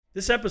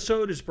This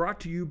episode is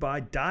brought to you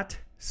by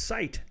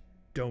 .site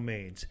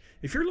domains.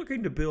 If you're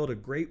looking to build a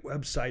great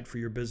website for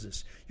your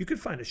business, you can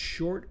find a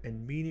short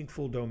and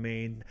meaningful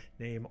domain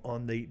name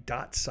on the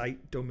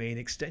 .site domain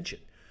extension.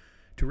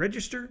 To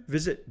register,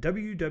 visit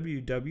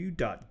www.get.site,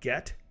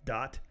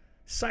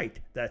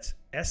 that's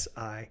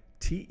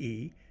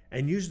SITE,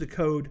 and use the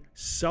code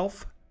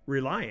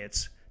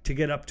SELFRELIANCE to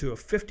get up to a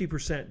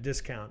 50%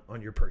 discount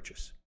on your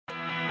purchase.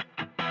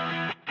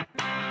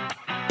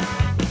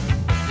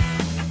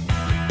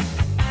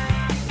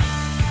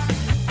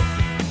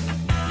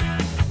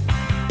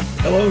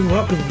 Hello and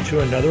welcome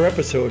to another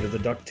episode of the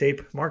Duct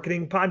Tape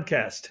Marketing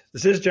Podcast.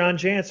 This is John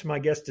Jantsch. My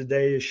guest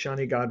today is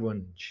Shani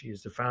Godwin. She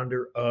is the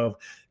founder of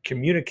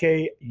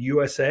Communique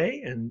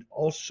USA and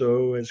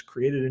also has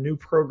created a new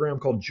program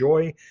called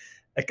Joy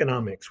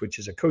Economics, which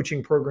is a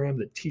coaching program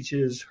that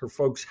teaches her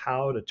folks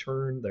how to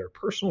turn their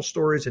personal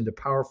stories into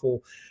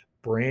powerful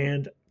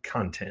brand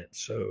content.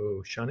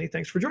 So, Shani,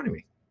 thanks for joining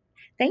me.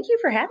 Thank you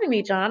for having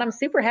me, John. I'm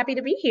super happy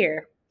to be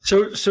here.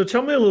 So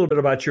tell me a little bit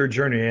about your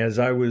journey. As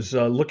I was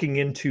looking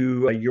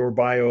into your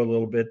bio a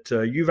little bit,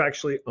 you've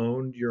actually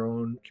owned your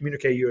own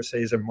Communique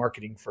USA as a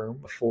marketing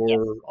firm for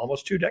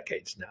almost 2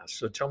 decades now.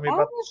 So tell me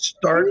about the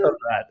start of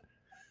that.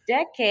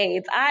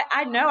 Decades.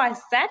 I know. I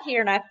sat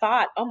here and I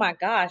thought, oh my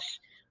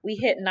gosh, we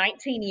hit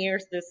 19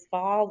 years this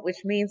fall, which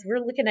means we're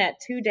looking at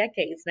 2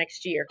 decades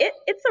next year.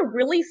 It's a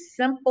really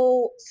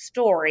simple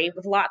story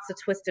with lots of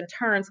twists and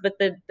turns, but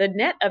the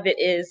net of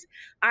it is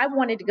I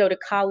wanted to go to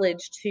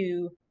college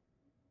to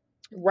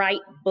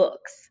write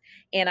books.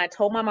 And I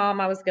told my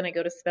mom I was going to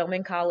go to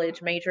Spelman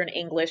College, major in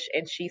English,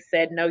 and she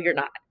said, no, you're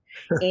not.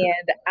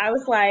 And I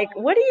was like,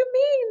 what do you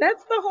mean?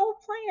 That's the whole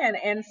plan.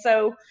 And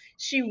so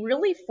she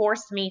really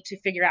forced me to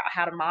figure out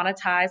how to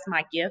monetize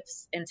my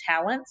gifts and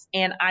talents.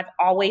 And I've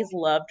always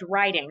loved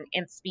writing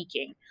and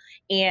speaking.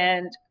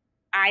 And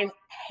I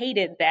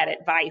hated that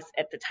advice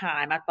at the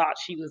time. I thought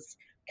she was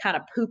kind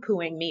of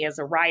poo-pooing me as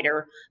a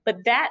writer, but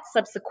that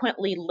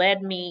subsequently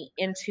led me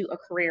into a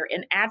career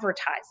in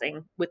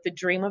advertising with the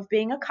dream of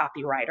being a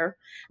copywriter.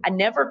 I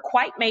never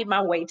quite made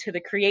my way to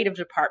the creative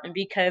department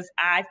because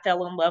I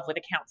fell in love with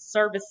account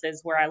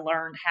services, where I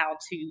learned how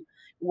to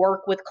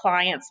work with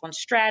clients on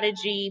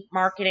strategy,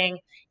 marketing,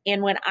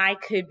 and when I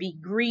could be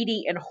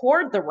greedy and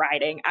hoard the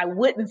writing, I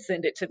wouldn't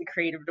send it to the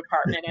creative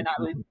department and I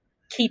would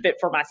keep it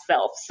for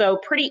myself. So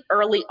pretty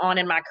early on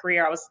in my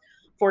career, I was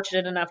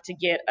fortunate enough to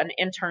get an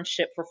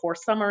internship for 4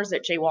 summers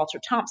at J. Walter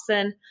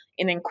Thompson.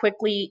 And then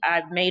quickly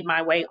I've made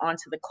my way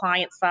onto the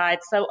client side.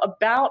 So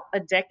about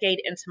a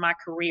decade into my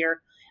career,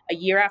 a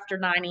year after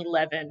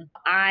 9/11,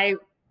 I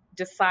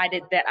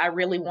decided that I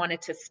really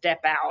wanted to step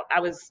out. I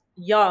was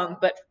young,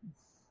 but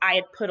I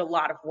had put a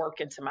lot of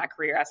work into my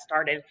career. I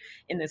started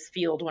in this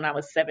field when I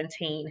was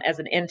 17 as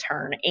an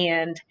intern,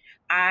 and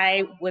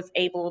I was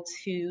able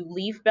to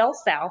leave Bell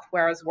South,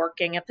 where I was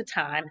working at the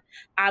time.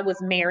 I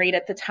was married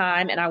at the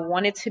time, and I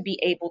wanted to be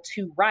able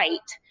to write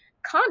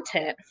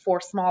content for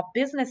small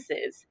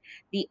businesses.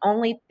 The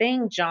only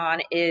thing,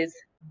 John, is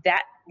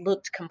that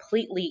looked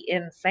completely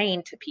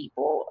insane to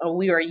people.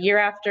 We were a year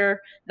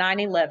after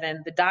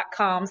 9/11. The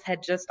dot-coms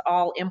had just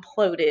all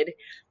imploded,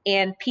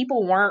 and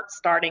people weren't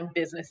starting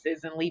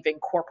businesses and leaving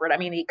corporate. I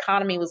mean, the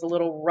economy was a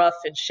little rough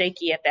and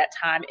shaky at that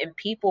time, and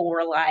people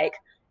were like,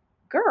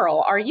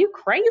 girl, are you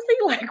crazy?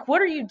 Like,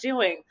 what are you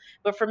doing?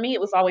 But for me,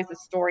 it was always a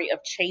story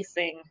of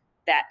chasing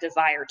that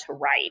desire to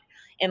write.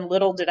 And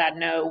little did I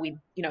know we,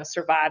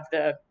 survived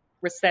the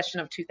recession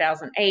of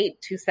 2008,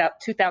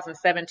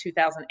 2007,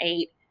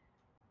 2008,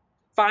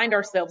 find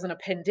ourselves in a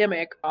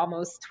pandemic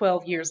almost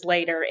 12 years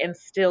later and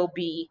still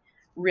be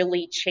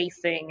really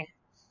chasing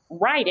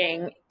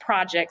writing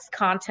projects,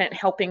 content,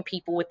 helping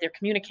people with their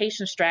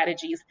communication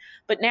strategies.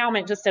 But now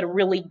I'm just at a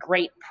really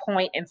great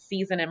point and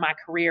season in my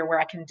career where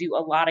I can do a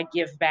lot of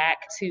give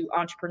back to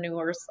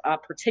entrepreneurs,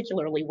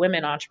 particularly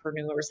women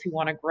entrepreneurs who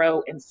want to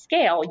grow and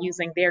scale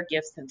using their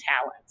gifts and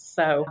talents.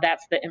 So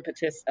that's the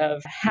impetus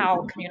of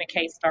how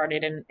Communique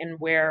started and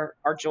where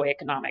our Joy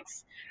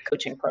Economics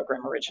coaching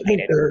program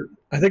originated.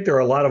 I think there are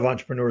a lot of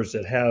entrepreneurs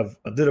that have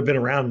been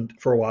around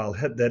for a while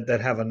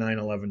that have a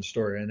 9/11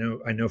 story.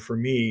 I know for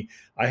me,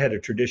 I had a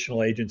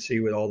traditional agency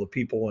with all the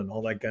people and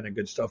all that kind of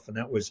good stuff. And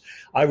I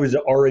was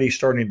already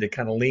starting to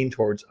kind of lean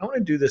towards, I want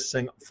to do this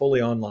thing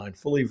fully online,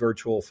 fully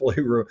virtual, fully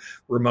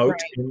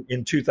remote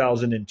in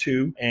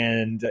 2002.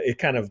 And it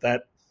kind of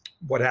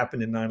what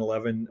happened in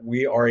 9/11,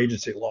 our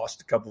agency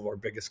lost a couple of our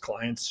biggest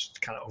clients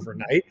kind of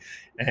overnight.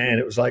 And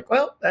it was like,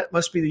 well, that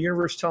must be the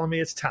universe telling me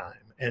it's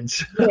time. And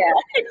so, yeah,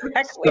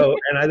 exactly.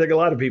 And I think a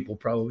lot of people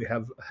probably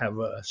have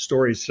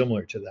stories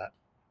similar to that.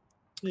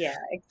 Yeah,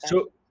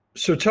 exactly.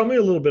 So tell me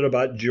a little bit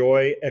about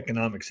Joy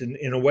Economics.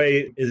 In a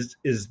way, is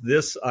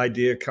this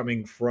idea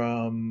coming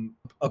from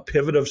a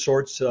pivot of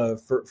sorts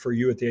for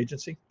you at the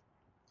agency?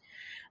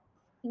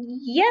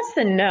 Yes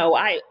and no.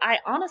 I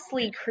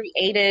honestly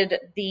created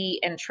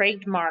and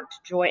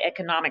trademarked Joy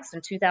Economics in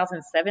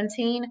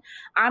 2017.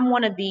 I'm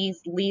one of these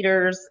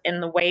leaders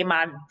in the way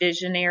my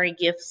visionary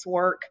gifts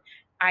work.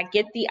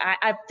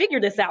 I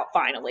figured this out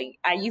finally.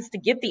 I used to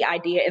get the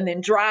idea and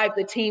then drive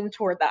the team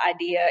toward the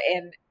idea,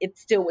 and it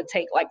still would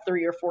take like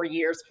 3 or 4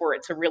 years for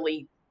it to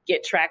really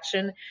get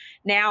traction.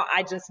 Now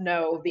I just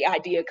know the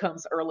idea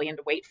comes early and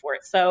to wait for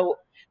it. So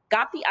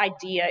got the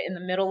idea in the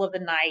middle of the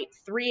night,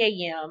 3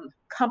 a.m.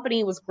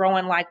 Company was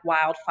growing like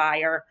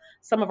wildfire.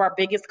 Some of our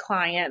biggest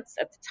clients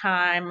at the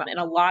time, and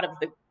a lot of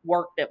the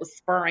work that was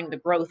spurring the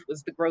growth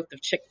was the growth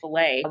of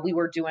Chick-fil-A. We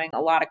were doing a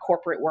lot of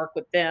corporate work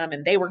with them,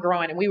 and they were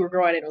growing and we were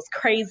growing, and it was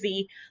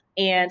crazy.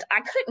 And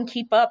I couldn't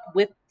keep up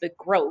with the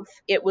growth.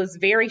 It was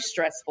very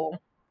stressful.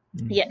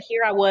 Yet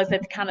here I was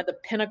at kind of the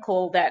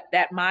pinnacle,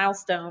 that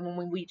milestone when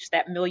we reached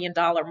that $1 million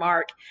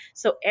mark.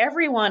 So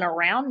everyone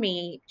around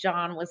me,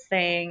 John, was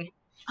saying,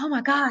 "Oh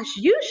my gosh,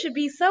 you should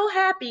be so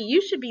happy.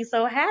 You should be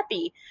so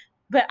happy."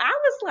 But I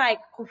was like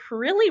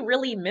really,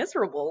 really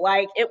miserable.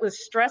 Like it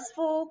was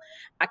stressful.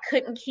 I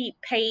couldn't keep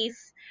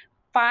pace,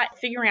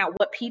 figuring out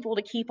what people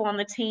to keep on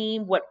the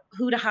team,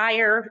 who to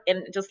hire,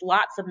 and just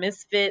lots of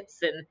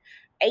misfits and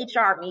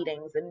HR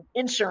meetings and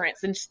insurance,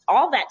 and just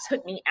all that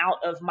took me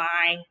out of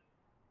my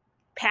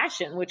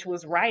passion, which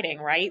was writing,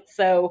 right?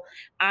 So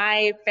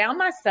I found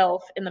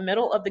myself in the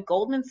middle of the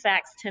Goldman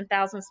Sachs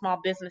 10,000 Small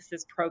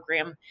Businesses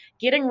program,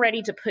 getting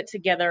ready to put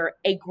together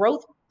a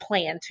growth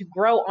plan to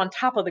grow on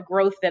top of the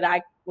growth that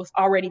I was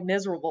already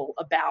miserable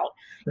about.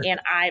 And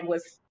I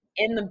was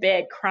in the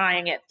bed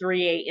crying at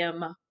 3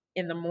 a.m.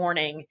 in the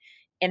morning.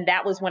 And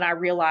that was when I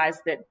realized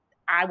that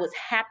I was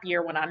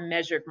happier when I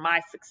measured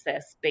my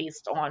success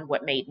based on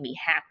what made me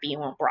happy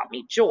and what brought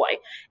me joy.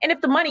 And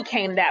if the money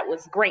came, that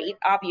was great.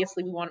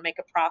 Obviously, we want to make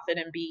a profit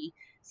and be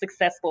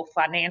successful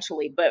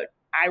financially. But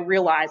I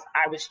realized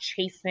I was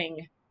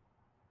chasing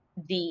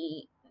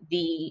the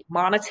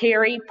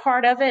monetary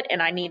part of it,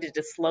 and I needed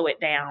to slow it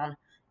down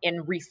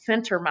and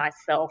recenter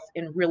myself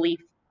and really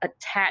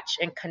attach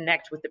and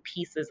connect with the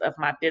pieces of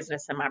my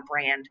business and my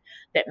brand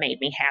that made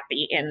me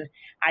happy. And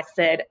I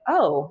said,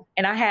 oh,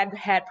 and I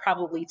had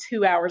probably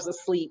 2 hours of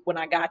sleep when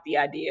I got the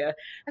idea.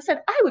 I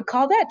said, I would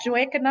call that Joy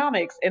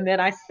Economics. And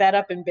then I sat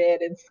up in bed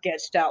and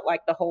sketched out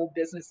like the whole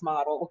business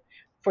model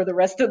for the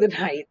rest of the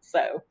night.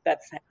 So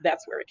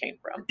that's where it came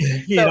from.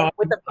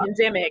 With the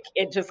pandemic,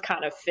 it just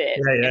kind of fit.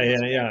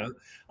 Yeah.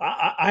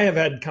 I have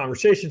had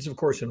conversations, of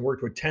course, and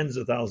worked with tens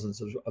of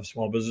thousands of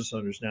small business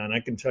owners now. And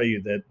I can tell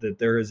you that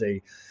there is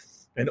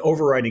an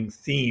overriding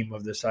theme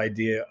of this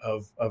idea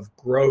of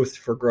growth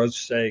for growth's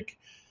sake,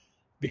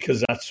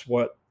 because that's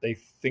what they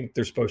think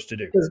they're supposed to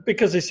do,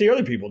 because they see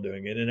other people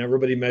doing it, and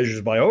everybody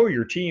measures by, oh,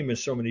 your team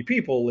is so many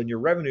people and your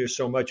revenue is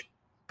so much.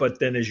 But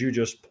then, as you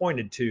just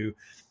pointed to,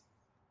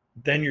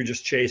 then you're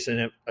just chasing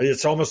it.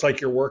 It's almost like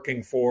you're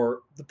working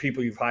for the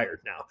people you've hired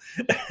now.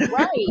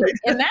 Right.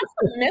 And that's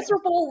a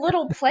miserable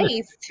little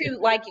place too.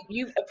 Like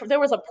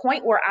there was a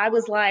point where I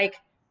was like,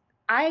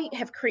 I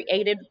have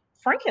created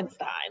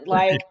Frankenstein.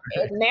 Like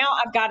now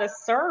I've got to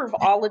serve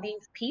all of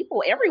these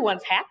people.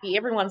 Everyone's happy.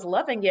 Everyone's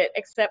loving it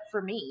except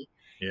for me.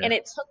 Yeah. And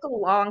it took a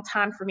long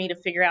time for me to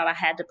figure out I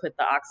had to put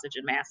the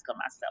oxygen mask on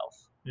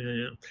myself.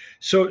 Yeah.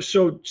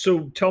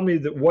 So tell me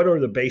what are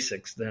the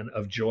basics then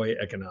of Joy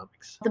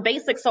Economics? The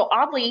basics. So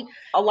oddly,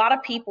 a lot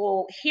of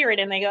people hear it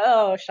and they go,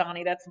 oh,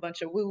 Shani, that's a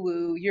bunch of woo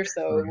woo. You're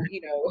so,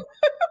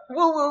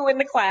 woo woo in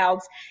the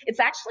clouds. It's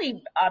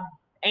actually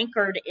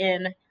anchored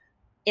in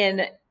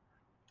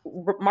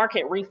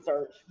market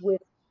research,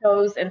 which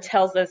shows and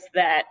tells us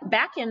that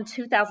back in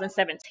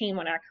 2017,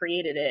 when I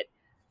created it,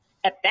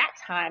 at that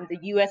time, the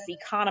U.S.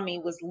 economy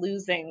was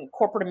losing,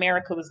 corporate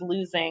America was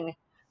losing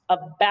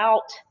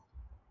about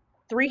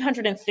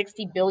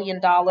 $360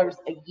 billion a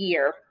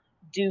year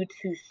due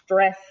to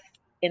stress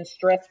and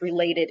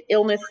stress-related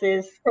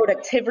illnesses,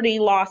 productivity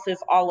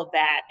losses, all of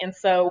that. And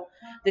so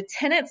the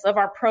tenets of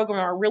our program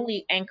are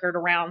really anchored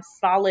around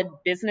solid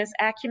business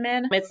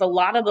acumen. It's a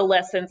lot of the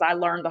lessons I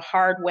learned the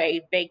hard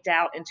way baked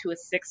out into a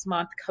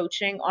 6-month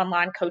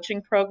online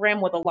coaching program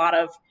with a lot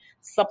of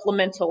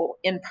supplemental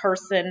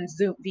in-person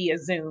via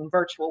Zoom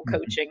virtual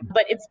coaching.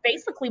 But it's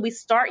basically, we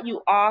start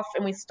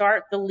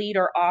the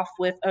leader off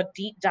with a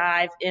deep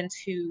dive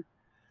into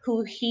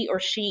who he or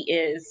she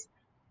is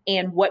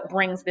and what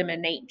brings them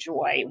innate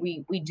joy.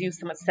 We do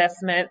some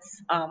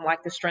assessments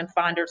like the Strength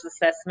Finders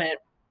assessment,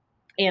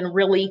 and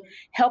really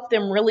help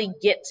them really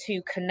get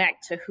to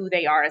connect to who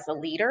they are as a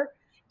leader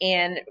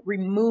and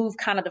remove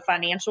kind of the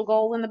financial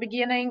goal in the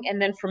beginning.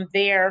 And then from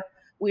there,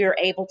 we are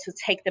able to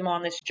take them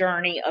on this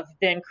journey of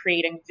then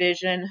creating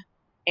vision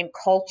and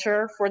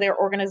culture for their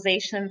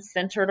organization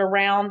centered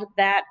around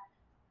that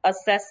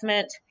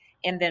assessment.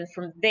 And then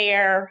from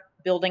there,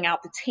 building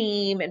out the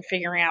team and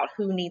figuring out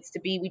who needs to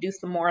be. We do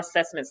some more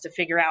assessments to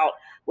figure out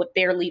what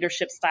their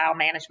leadership style,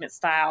 management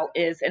style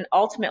is. And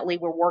ultimately,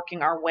 we're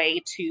working our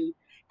way to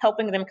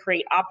helping them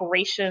create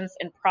operations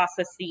and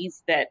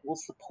processes that will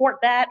support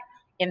that.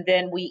 And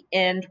then we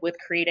end with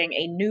creating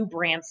a new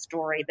brand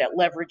story that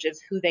leverages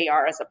who they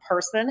are as a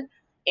person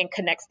and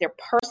connects their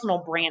personal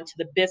brand to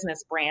the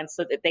business brand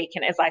so that they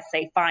can, as I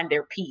say, find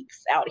their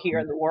peeps out here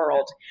in the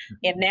world.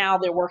 And now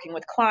they're working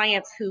with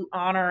clients who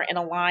honor and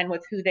align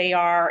with who they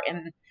are.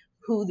 And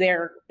who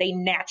they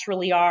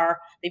naturally are.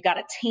 They've got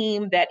a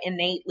team that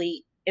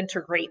innately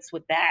integrates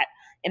with that,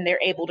 and they're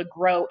able to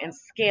grow and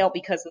scale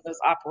because of those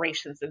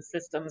operations and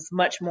systems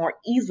much more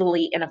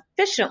easily and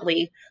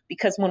efficiently,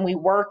 because when we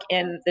work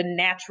in the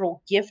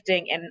natural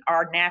gifting and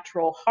our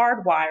natural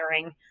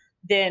hardwiring,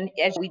 then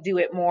as we do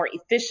it more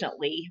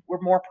efficiently, we're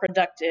more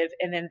productive.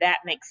 And then that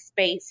makes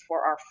space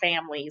for our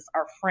families,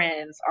 our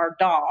friends, our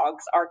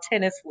dogs, our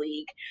tennis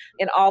league,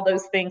 and all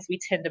those things we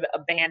tend to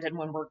abandon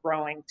when we're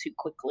growing too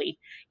quickly,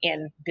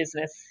 and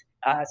business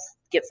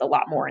gets a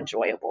lot more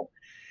enjoyable.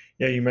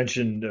 Yeah, you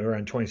mentioned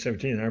around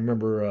 2017. I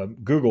remember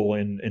Google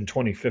in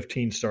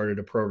 2015 started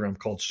a program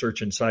called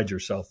Search Inside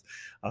Yourself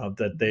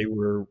that they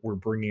were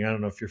bringing. I don't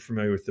know if you're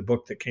familiar with the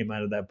book that came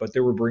out of that, but they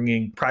were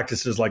bringing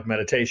practices like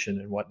meditation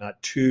and whatnot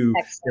to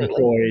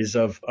employees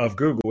of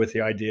Google with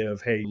the idea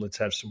of, hey, let's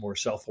have some more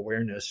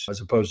self-awareness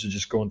as opposed to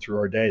just going through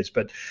our days.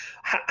 But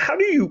how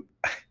do you,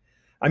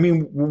 I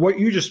mean, what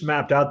you just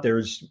mapped out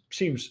there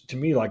seems to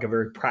me like a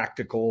very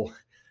practical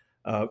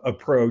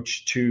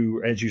approach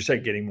to, as you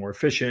said, getting more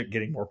efficient,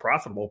 getting more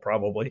profitable,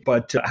 probably.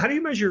 But how do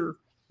you measure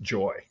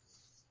joy?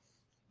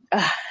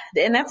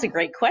 And that's a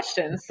great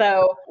question.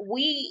 So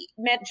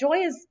joy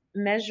is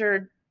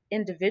measured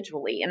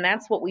individually, and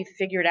that's what we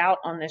figured out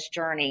on this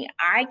journey.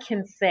 I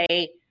can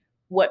say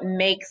what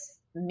makes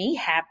me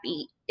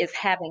happy is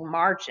having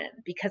margin,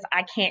 because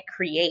I can't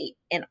create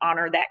and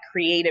honor that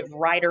creative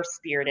writer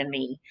spirit in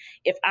me.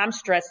 If I'm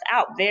stressed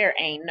out, there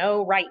ain't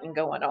no writing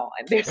going on.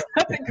 There's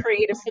nothing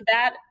creative. So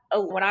that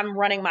when I'm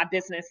running my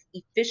business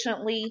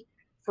efficiently,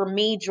 for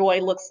me,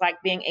 joy looks like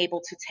being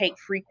able to take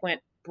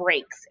frequent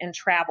breaks and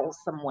travel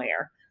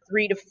somewhere,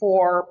 3 to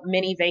 4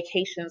 mini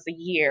vacations a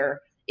year.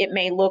 It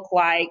may look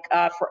like,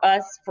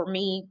 for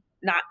me,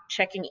 not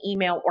checking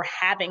email or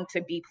having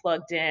to be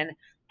plugged in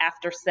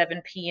after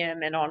 7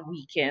 p.m. and on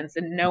weekends,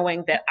 and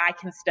knowing that I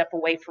can step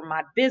away from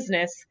my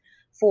business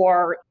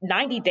for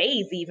 90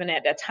 days, even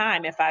at a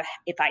time, if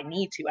I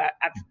need to.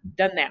 I've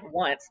done that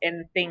once,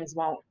 and things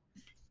won't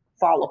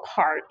fall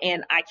apart,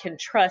 and I can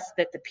trust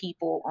that the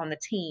people on the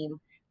team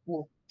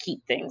will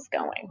keep things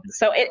going.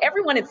 So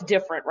everyone is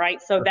different,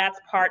 right? So that's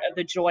part of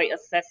the joy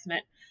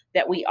assessment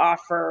that we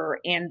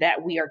offer, and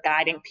that we are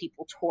guiding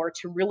people toward,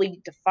 to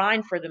really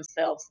define for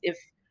themselves, if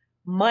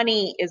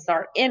money is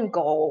our end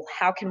goal,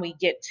 how can we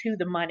get to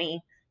the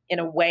money in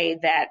a way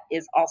that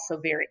is also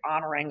very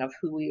honoring of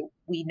who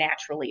we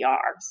naturally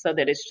are, so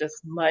that it's just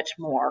much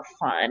more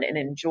fun and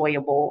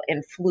enjoyable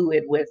and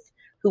fluid with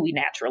who we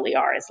naturally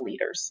are as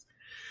leaders.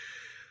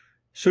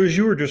 So as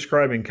you were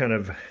describing kind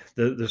of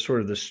the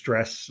sort of the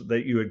stress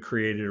that you had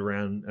created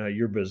around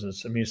your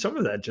business, I mean, some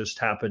of that just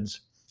happens.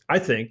 I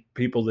think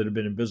people that have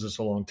been in business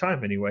a long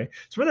time anyway,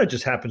 some of that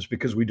just happens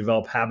because we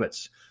develop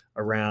habits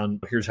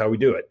around, here's how we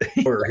do it,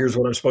 or here's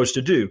what I'm supposed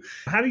to do.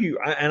 How do you,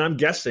 and I'm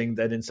guessing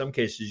that in some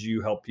cases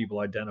you help people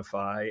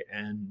identify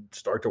and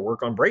start to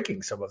work on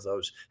breaking some of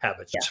those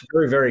habits. Yeah. It's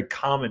very, very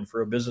common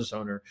for a business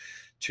owner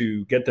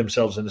to get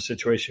themselves in a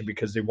situation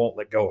because they won't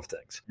let go of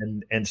things.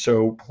 And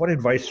so what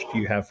advice do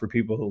you have for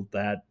people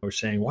that are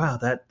saying, wow,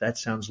 that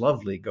sounds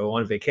lovely, go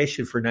on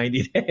vacation for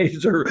 90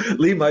 days or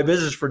leave my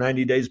business for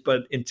 90 days,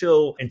 but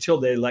until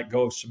they let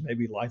go of some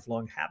maybe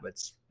lifelong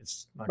habits,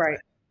 it's not right.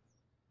 Good.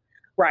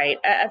 Right.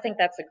 I think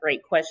that's a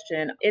great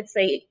question.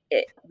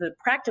 The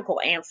practical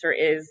answer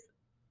is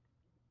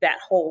that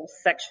whole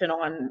section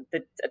on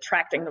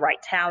attracting the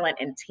right talent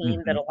and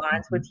team that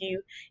aligns with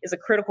you is a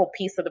critical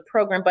piece of the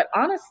program. But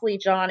honestly,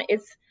 John,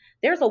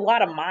 there's a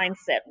lot of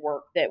mindset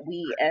work that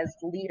we as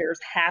leaders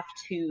have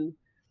to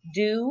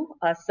do.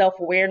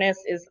 Self-awareness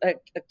is a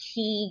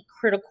key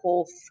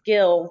critical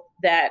skill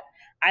that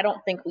I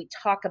don't think we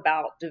talk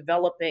about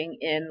developing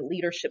in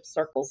leadership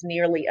circles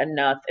nearly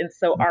enough. And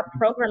so our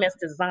program is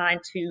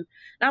designed to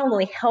not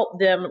only help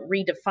them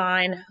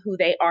redefine who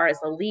they are as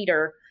a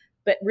leader,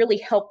 but really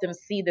help them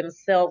see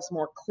themselves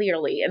more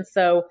clearly. And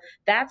so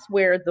that's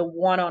where the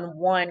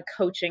one-on-one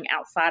coaching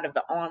outside of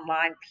the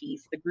online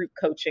piece, the group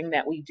coaching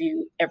that we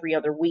do every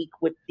other week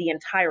with the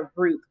entire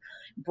group,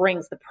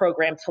 brings the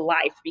program to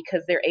life,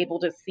 because they're able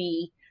to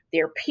see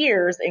their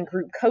peers in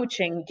group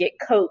coaching get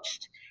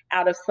coached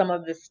out of some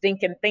of the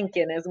stinking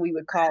thinking, as we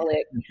would call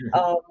it,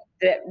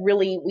 that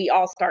really we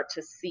all start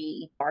to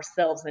see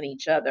ourselves in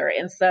each other.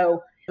 And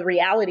so the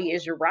reality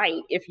is, you're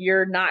right. If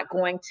you're not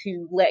going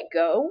to let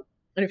go,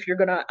 and if you're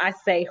going to, I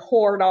say,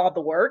 hoard all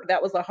the work,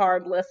 that was a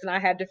hard lesson I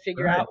had to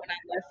figure out when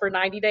I left for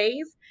 90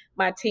 days.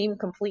 My team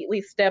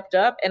completely stepped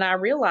up, and I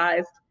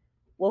realized,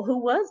 well,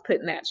 who was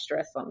putting that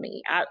stress on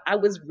me? I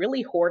was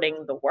really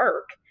hoarding the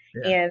work.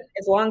 Yeah. And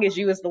as long as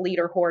you as the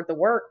leader hoard the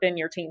work, then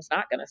your team's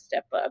not going to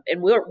step up.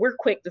 And we're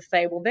quick to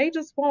say, well, they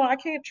just won't, I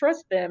can't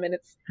trust them. And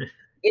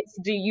it's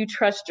do you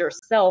trust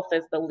yourself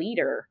as the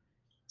leader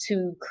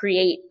to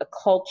create a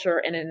culture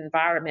and an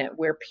environment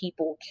where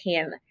people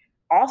can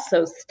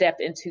also step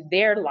into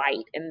their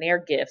light and their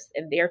gifts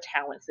and their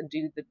talents and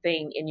do the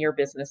thing in your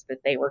business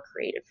that they were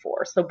created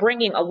for. So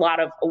bringing a lot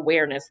of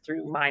awareness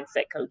through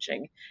mindset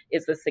coaching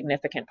is a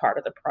significant part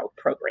of the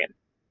program.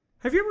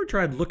 Have you ever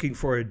tried looking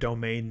for a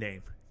domain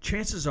name?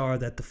 chances are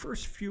that the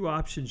first few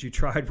options you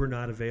tried were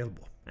not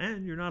available.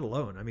 And you're not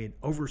alone. I mean,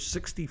 over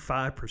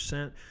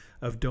 65%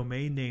 of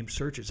domain name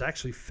searches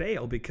actually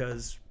fail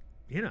because,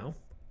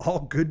 all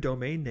good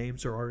domain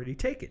names are already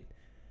taken.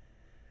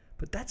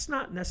 But that's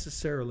not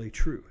necessarily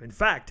true. In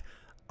fact,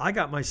 I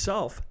got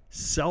myself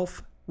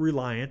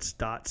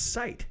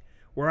selfreliance.site,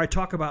 where I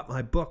talk about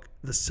my book,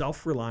 The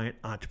Self-Reliant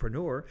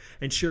Entrepreneur,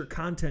 and share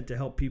content to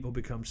help people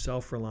become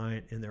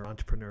self-reliant in their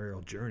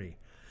entrepreneurial journey.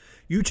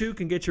 You too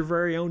can get your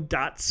very own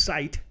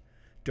 .site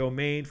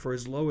domain for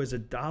as low as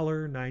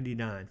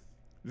 $1.99.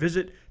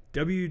 Visit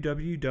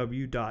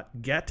www.get.site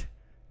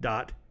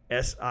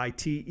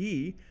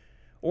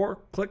or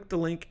click the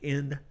link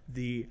in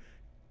the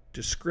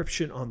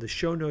description on the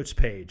show notes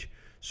page.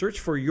 Search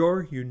for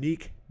your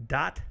unique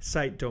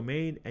 .site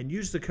domain and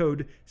use the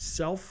code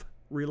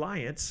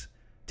SELFRELIANCE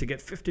to get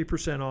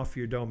 50% off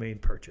your domain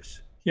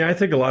purchase. Yeah, I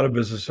think a lot of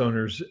business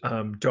owners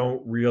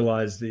don't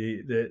realize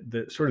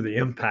the sort of the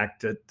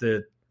impact that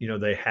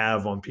they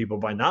have on people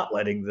by not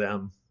letting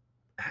them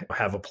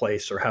have a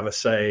place or have a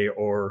say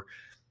or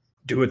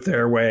do it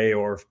their way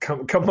or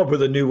come up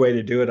with a new way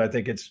to do it. I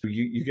think it's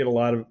you get a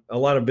lot of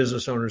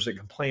business owners that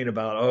complain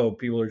about, oh,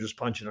 people are just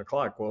punching a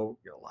clock. Well,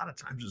 a lot of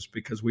times it's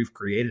because we've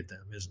created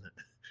them, isn't it?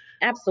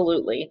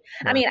 Absolutely.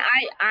 Yeah. I mean,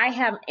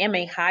 I am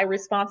a high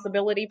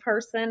responsibility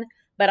person,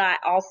 but I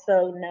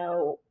also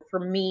know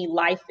for me,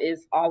 life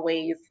is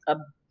always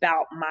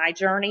about my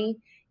journey.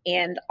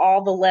 And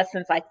all the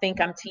lessons I think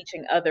I'm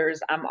teaching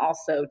others, I'm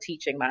also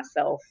teaching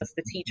myself.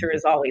 The teacher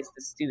is always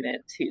the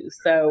student too.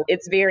 So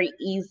it's very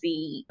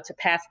easy to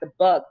pass the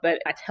buck.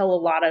 But I tell a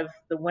lot of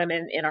the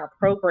women in our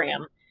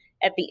program,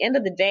 at the end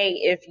of the day,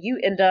 if you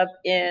end up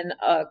in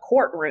a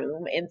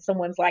courtroom and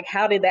someone's like,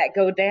 how did that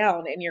go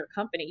down in your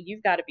company?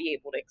 You've got to be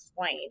able to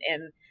explain.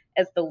 And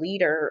as the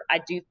leader,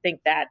 I do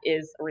think that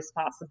is a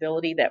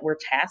responsibility that we're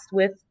tasked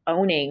with,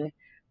 owning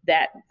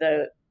that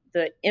the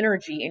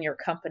energy in your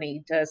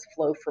company does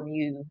flow from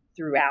you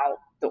throughout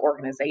the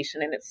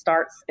organization, and it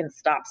starts and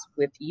stops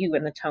with you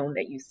and the tone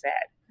that you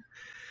set.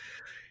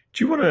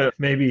 Do you want to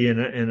maybe,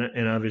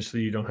 and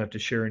obviously you don't have to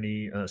share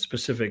any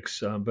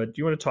specifics, but do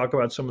you want to talk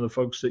about some of the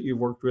folks that you've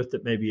worked with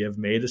that maybe have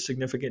made a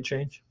significant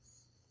change?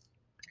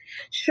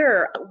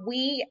 Sure.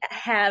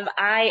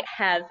 I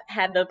have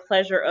had the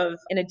pleasure of,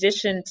 in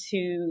addition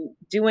to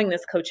doing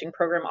this coaching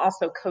program,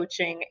 also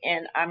coaching,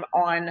 and I'm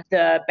on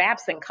the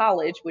Babson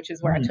College, which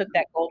is where I took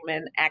that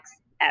Goldman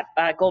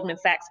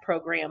Sachs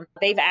program.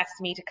 They've asked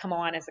me to come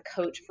on as a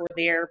coach for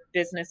their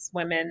business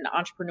women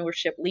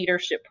entrepreneurship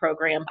leadership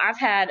program. I've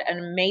had an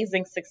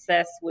amazing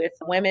success with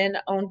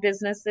women-owned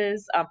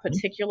businesses,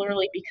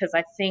 particularly because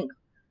I think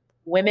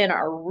women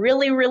are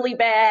really, really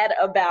bad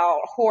about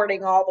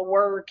hoarding all the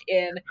work,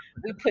 and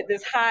we put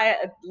this high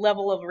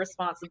level of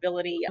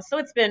responsibility. So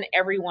it's been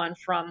everyone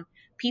from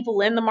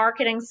people in the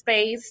marketing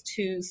space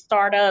to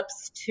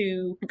startups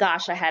to,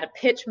 I had a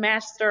pitch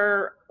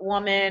master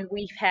woman.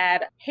 We've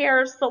had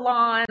hair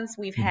salons.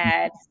 We've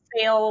had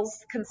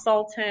sales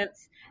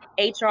consultants,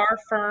 HR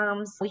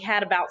firms. We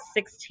had about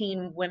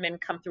 16 women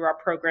come through our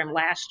program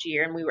last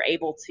year, and we were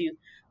able to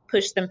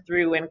push them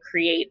through and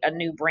create a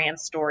new brand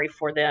story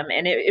for them.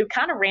 And it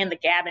kind of ran the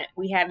gamut.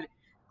 We had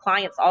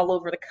clients all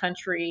over the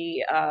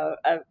country,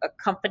 a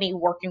company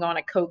working on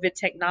a COVID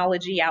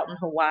technology out in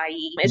Hawaii.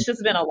 It's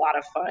just been a lot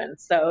of fun.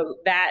 So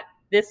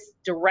this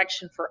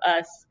direction for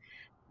us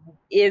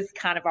is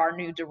kind of our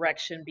new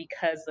direction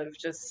because of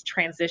just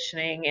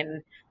transitioning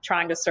and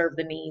trying to serve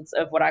the needs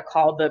of what I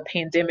call the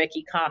pandemic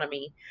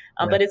economy.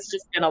 But it's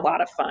just been a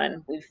lot of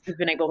fun. We've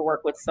been able to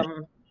work with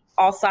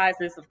all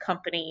sizes of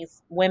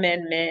companies,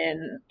 women,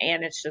 men,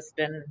 and it's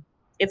been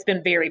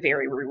very,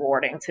 very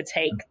rewarding to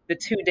take the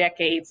 2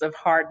 decades of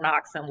hard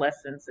knocks and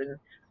lessons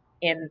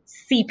and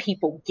see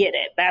people get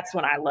it. That's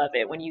when I love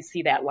it, when you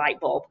see that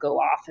light bulb go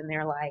off and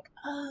they're like,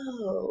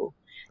 oh,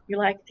 you're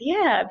like,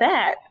 yeah,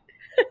 that.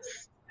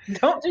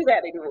 Don't do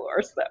that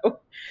anymore.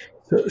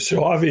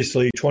 So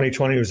obviously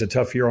 2020 was a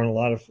tough year on a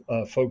lot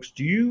of folks.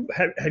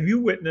 Have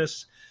you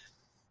witnessed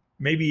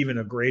maybe even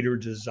a greater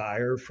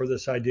desire for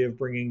this idea of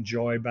bringing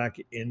joy back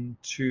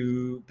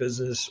into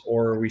business,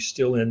 or are we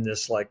still in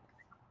this like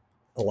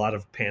a lot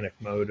of panic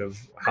mode of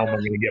how am I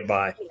going to get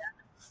by?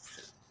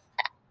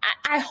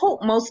 I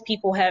hope most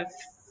people have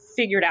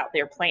figured out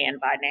their plan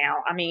by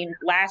now. I mean,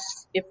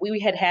 if we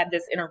had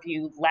this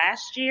interview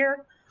last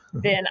year,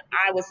 then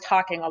I was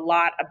talking a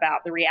lot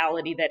about the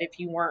reality that if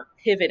you weren't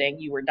pivoting,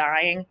 you were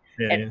dying.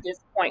 At this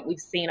point, we've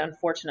seen,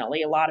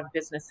 unfortunately, a lot of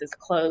businesses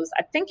close.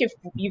 I think if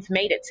you've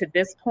made it to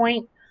this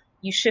point,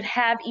 you should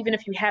have, even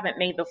if you haven't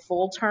made the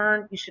full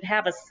turn, you should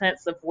have a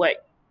sense of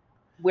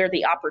where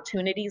the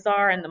opportunities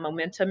are and the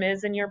momentum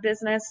is in your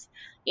business.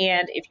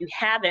 And if you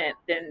haven't,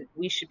 then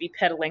we should be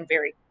pedaling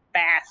very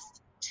fast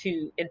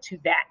into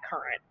that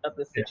current of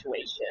the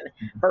situation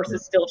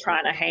versus still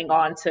trying to hang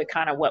on to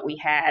kind of what we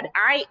had.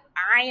 I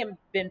am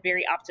been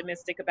very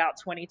optimistic about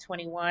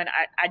 2021.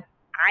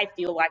 I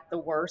feel like the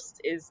worst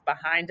is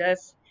behind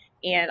us.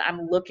 And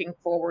I'm looking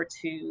forward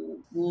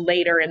to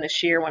later in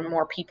this year when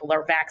more people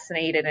are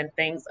vaccinated and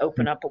things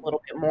open up a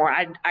little bit more.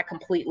 I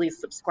completely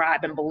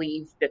subscribe and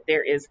believe that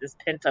there is this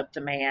pent up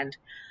demand.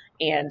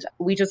 And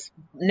we just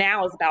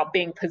now is about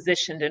being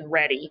positioned and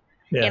ready.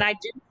 Yeah. And I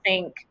do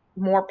think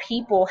more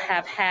people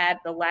have had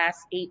the last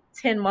 8,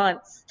 10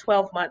 months,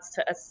 12 months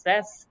to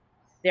assess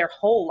their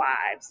whole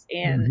lives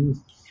and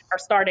are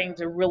starting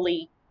to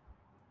really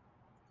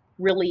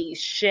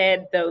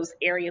shed those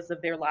areas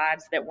of their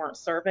lives that weren't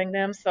serving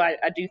them. So I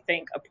do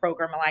think a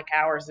program like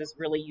ours is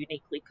really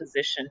uniquely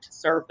positioned to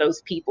serve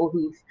those people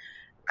who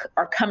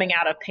are coming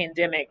out of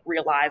pandemic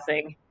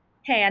realizing,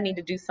 hey, I need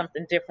to do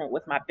something different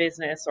with my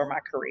business or my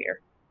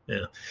career.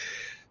 Yeah.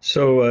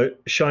 So,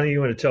 Shawnee,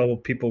 you want to tell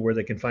people where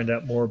they can find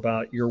out more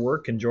about your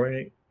work and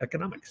Joy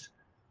Economics?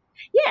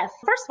 Yes.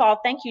 First of all,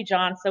 thank you,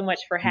 John, so much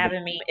for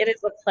having me. It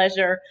is a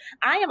pleasure.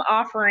 I am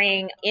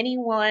offering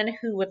anyone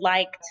who would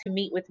like to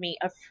meet with me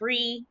a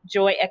free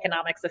Joy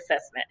Economics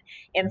assessment.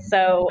 And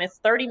so it's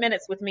 30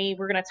 minutes with me.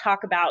 We're going to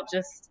talk about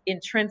just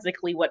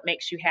intrinsically what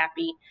makes you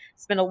happy,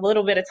 spend a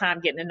little bit of time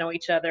getting to know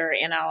each other,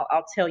 and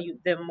I'll tell you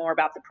them more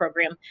about the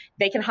program.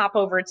 They can hop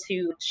over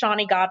to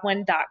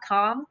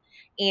ShawneeGodwin.com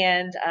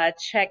and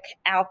check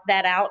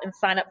that out and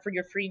sign up for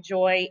your free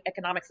Joy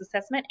Economics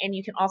assessment. And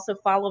you can also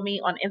follow me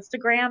on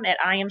Instagram at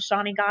I am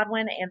Shawnee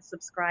Godwin and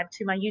subscribe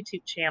to my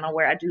YouTube channel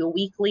where I do a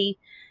weekly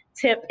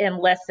tip and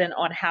lesson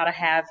on how to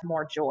have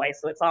more joy.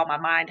 So it's all my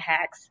mind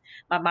hacks,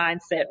 my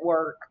mindset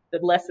work, the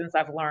lessons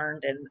I've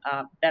learned. And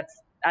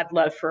I'd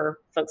love for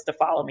folks to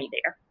follow me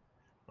there.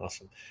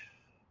 Awesome.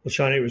 Well,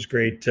 Shawnee, it was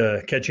great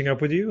catching up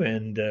with you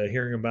and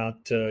hearing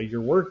about your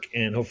work,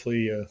 and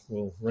hopefully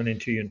we'll run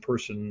into you in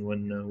person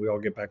when we all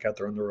get back out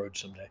there on the road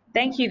someday.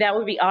 Thank you. That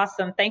would be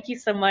awesome. Thank you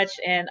so much,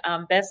 and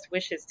best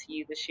wishes to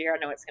you this year. I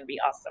know it's going to be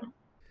awesome.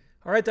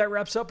 All right, that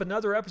wraps up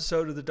another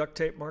episode of the Duct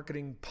Tape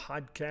Marketing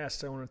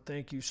Podcast. I want to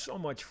thank you so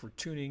much for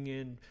tuning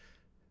in.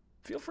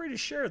 Feel free to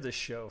share this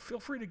show. Feel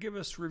free to give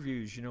us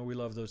reviews. You know we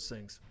love those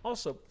things.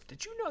 Also,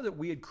 did you know that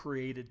we had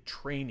created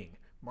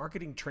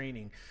marketing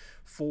training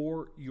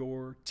for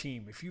your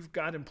team? If you've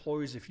got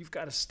employees, if you've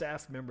got a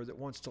staff member that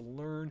wants to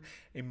learn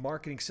a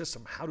marketing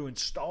system, how to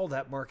install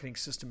that marketing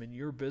system in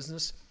your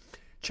business,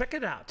 check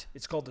it out.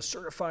 It's called the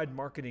Certified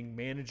Marketing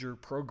Manager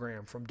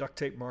Program from Duct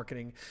Tape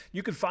Marketing.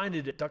 You can find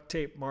it at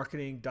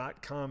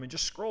ducttapemarketing.com and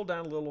just scroll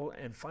down a little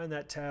and find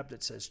that tab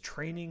that says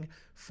Training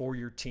for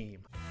Your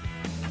Team.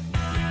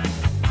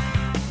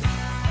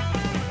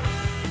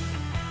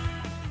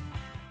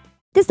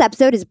 This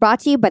episode is brought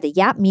to you by the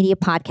Yap Media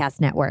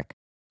Podcast Network.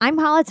 I'm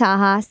Hala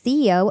Taha,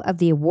 CEO of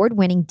the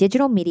award-winning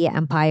digital media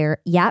empire,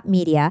 Yap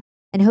Media,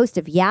 and host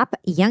of Yap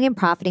Young and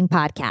Profiting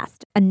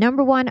Podcast, a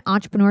 #1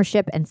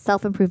 entrepreneurship and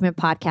self-improvement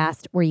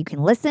podcast where you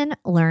can listen,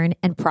 learn,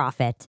 and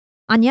profit.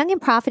 On Young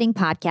and Profiting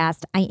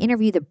Podcast, I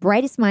interview the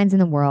brightest minds in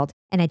the world,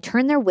 and I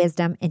turn their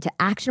wisdom into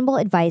actionable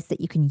advice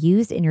that you can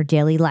use in your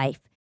daily life.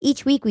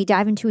 Each week, we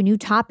dive into a new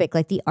topic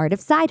like the art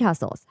of side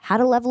hustles, how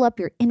to level up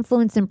your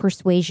influence and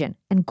persuasion,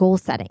 and goal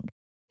setting.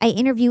 I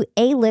interview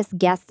A-list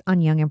guests on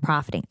Young and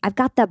Profiting. I've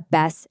got the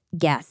best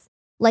guests,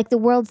 like the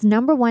world's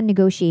 #1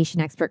 negotiation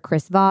expert,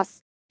 Chris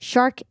Voss,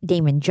 Shark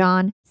Damon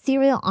John,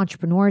 serial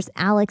entrepreneurs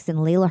Alex and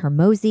Layla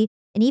Hermosi,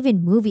 and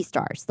even movie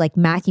stars like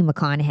Matthew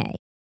McConaughey.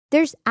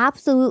 There's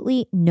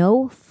absolutely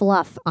no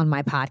fluff on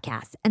my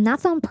podcast, and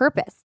that's on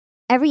purpose.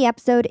 Every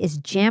episode is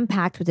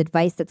jam-packed with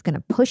advice that's going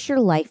to push your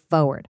life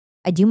forward.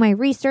 I do my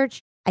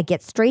research, I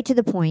get straight to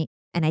the point,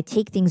 and I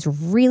take things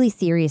really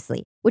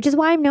seriously, which is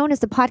why I'm known as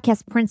the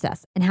podcast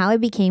princess and how I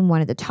became one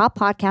of the top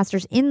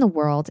podcasters in the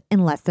world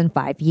in less than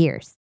 5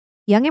 years.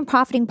 Young and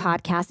Profiting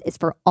Podcast is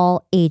for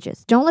all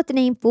ages. Don't let the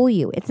name fool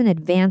you. It's an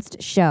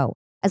advanced show.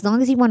 As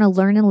long as you want to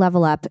learn and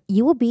level up,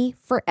 you will be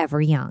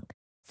forever young.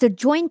 So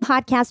join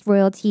podcast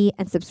royalty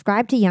and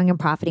subscribe to Young and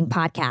Profiting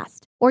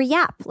Podcast, or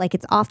YAP, like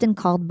it's often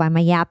called by my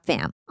YAP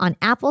fam, on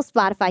Apple,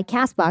 Spotify,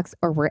 CastBox,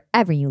 or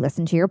wherever you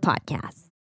listen to your podcasts.